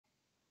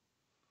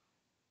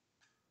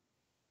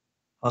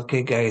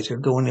Okay, guys, we're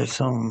going to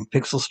some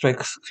Pixel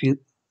Strikes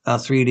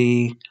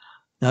 3D.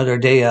 Another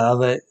day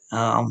of it.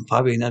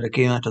 Probably another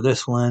game after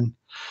this one.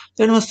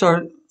 Then we'll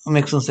start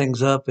mixing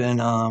things up and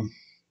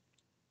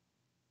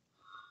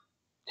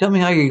tell me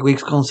how your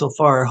week's going so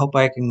far. I hope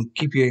I can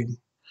keep you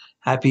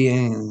happy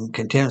and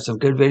content with some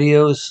good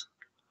videos.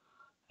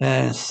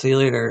 And see you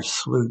later,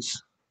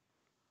 salutes.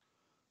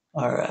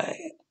 All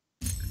right,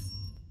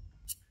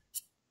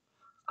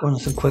 going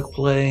to some quick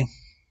play.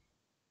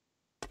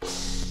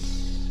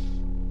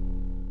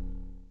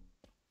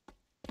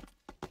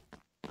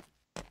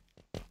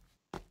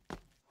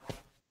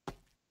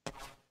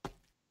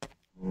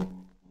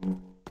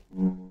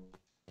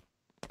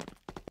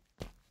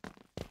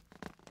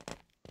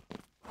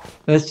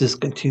 Let's just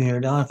continue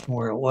it on from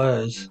where it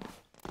was.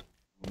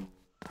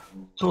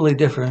 Totally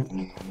different.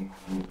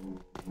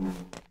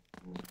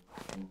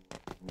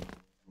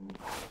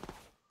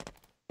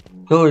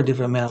 Totally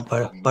different map,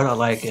 but I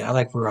like it. I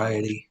like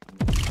variety.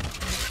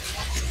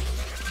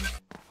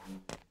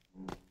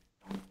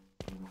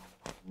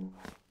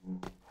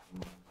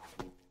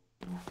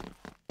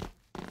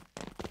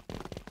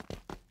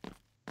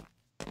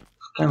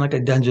 Kind of like a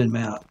dungeon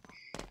map.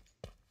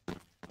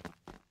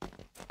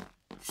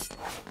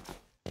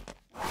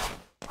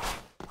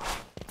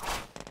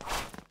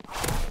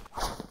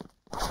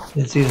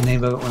 Didn't see the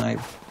name of it when I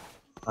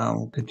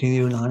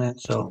continued on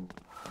it. So,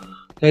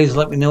 guys,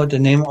 let me know what the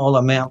name of all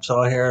the maps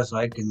are here so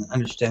I can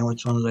understand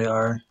which ones they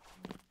are.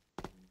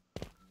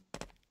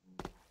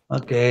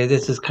 Okay,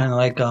 this is kind of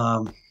like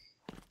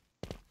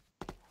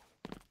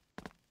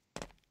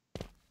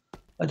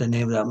what the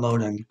name of that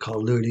mode in Call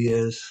of Duty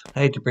is.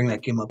 I hate to bring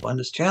that game up on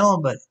this channel,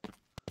 but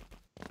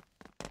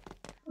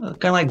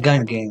kind of like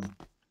gun game.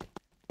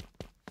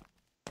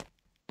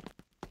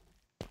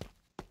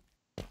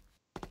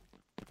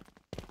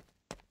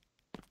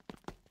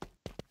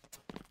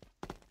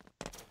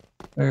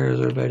 Where is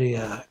everybody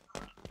at?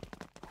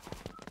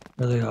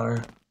 There they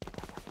are.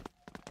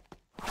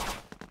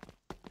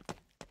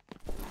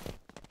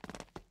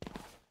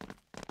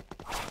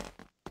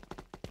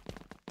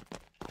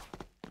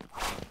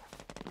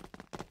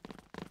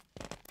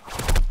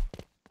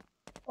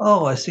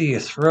 Oh, I see you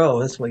throw.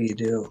 That's what you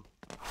do.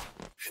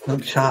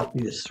 Don't chop,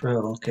 you just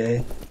throw,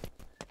 okay?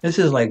 This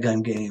is like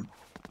gun game.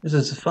 This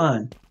is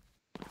fun.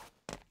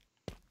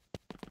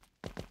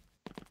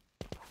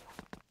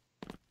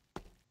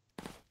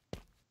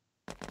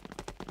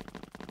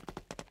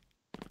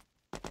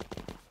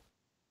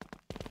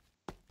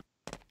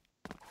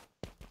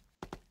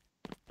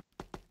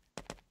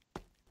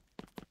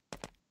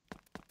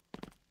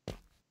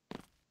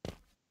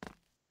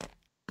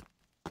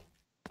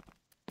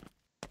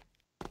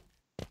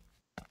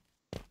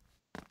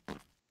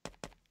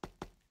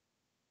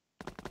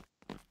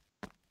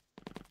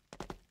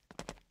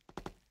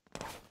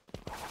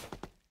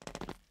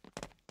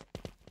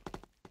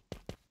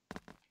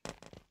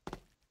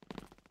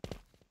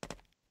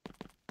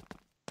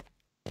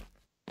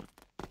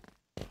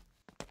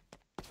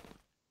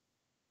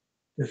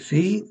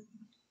 Defeat.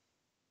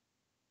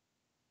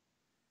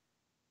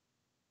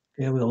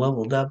 Okay, we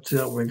leveled up to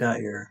what we got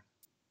here.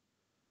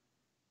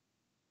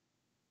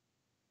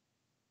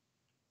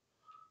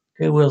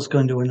 Okay, Will's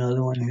going to do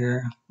another one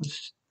here.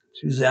 Let's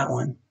choose that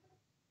one.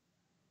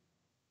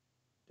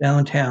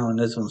 Downtown,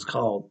 this one's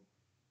called.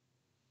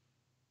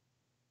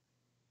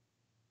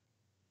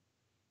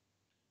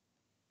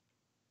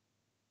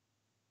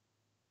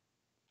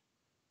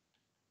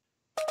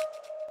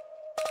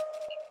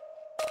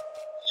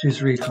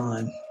 Choose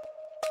Recon.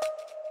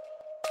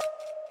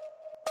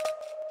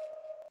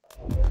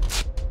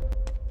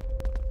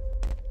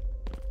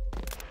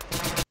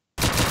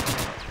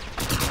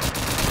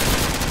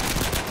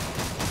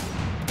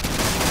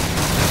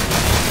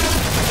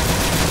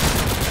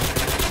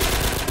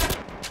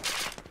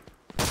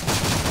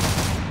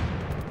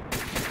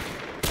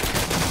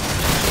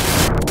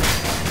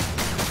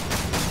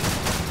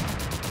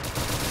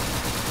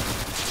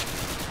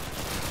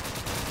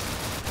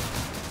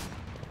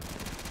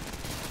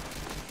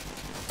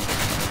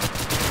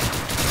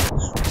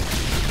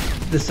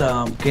 This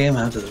game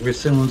has a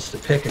resemblance to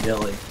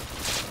Piccadilly.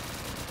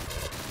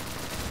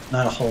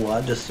 Not a whole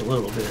lot, just a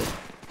little bit.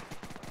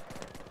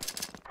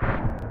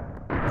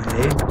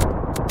 Okay.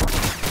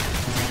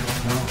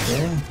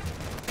 Okay.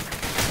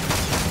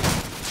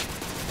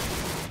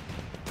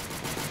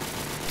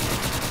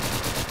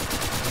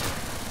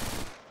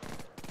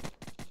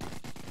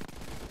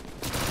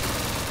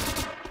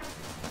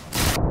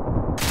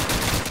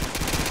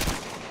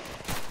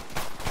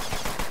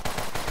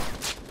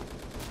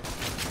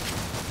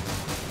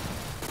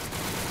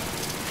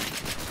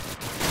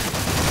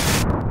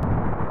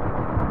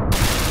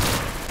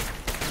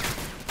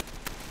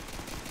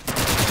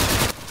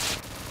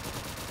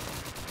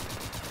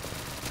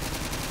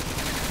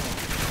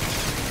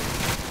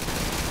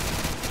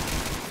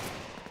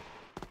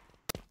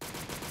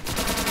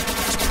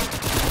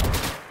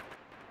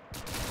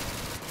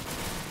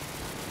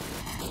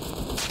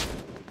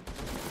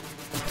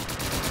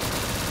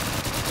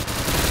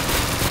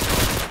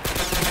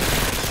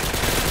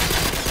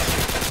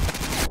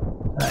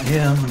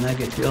 got him and I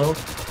get killed.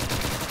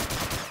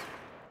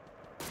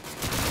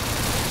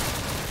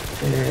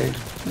 Okay,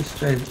 let's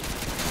try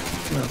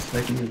what else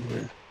I can do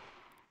here.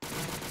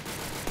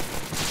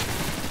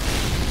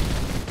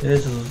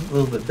 This is a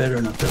little bit better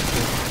than a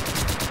pistol.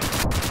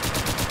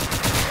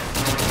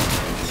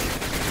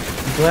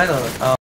 I'm glad